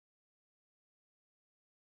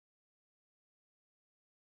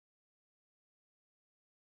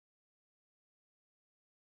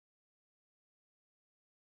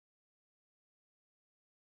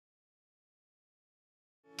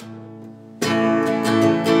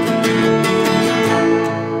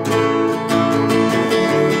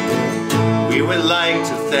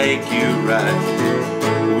thank you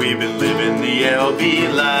right. We've been living the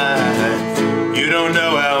LB life. You don't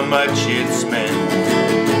know how much it's meant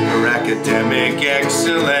for academic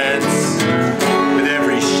excellence with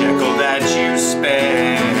every shekel that you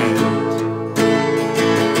spend.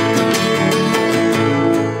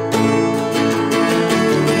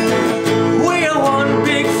 We are one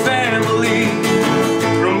big family,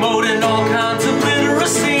 promoting all kinds of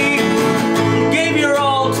literacy. You gave your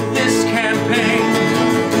all to this campaign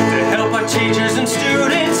to help our teachers and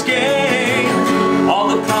students gain all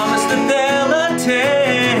the promise that they'll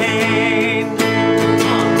attain.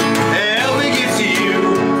 LB gives to you,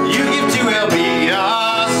 you give to LB,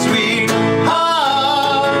 our sweethearts.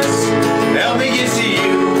 LB gives to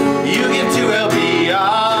you, you give to LB,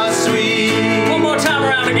 our sweet. One more time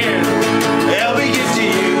around again. LB gives to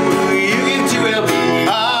you, you give to LB,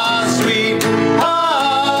 our sweethearts.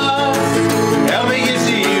 LB gives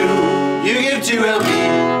to you, you give to LB,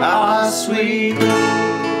 our sweet.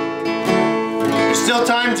 There's still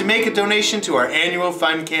time to make a donation to our annual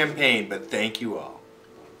fund campaign, but thank you all.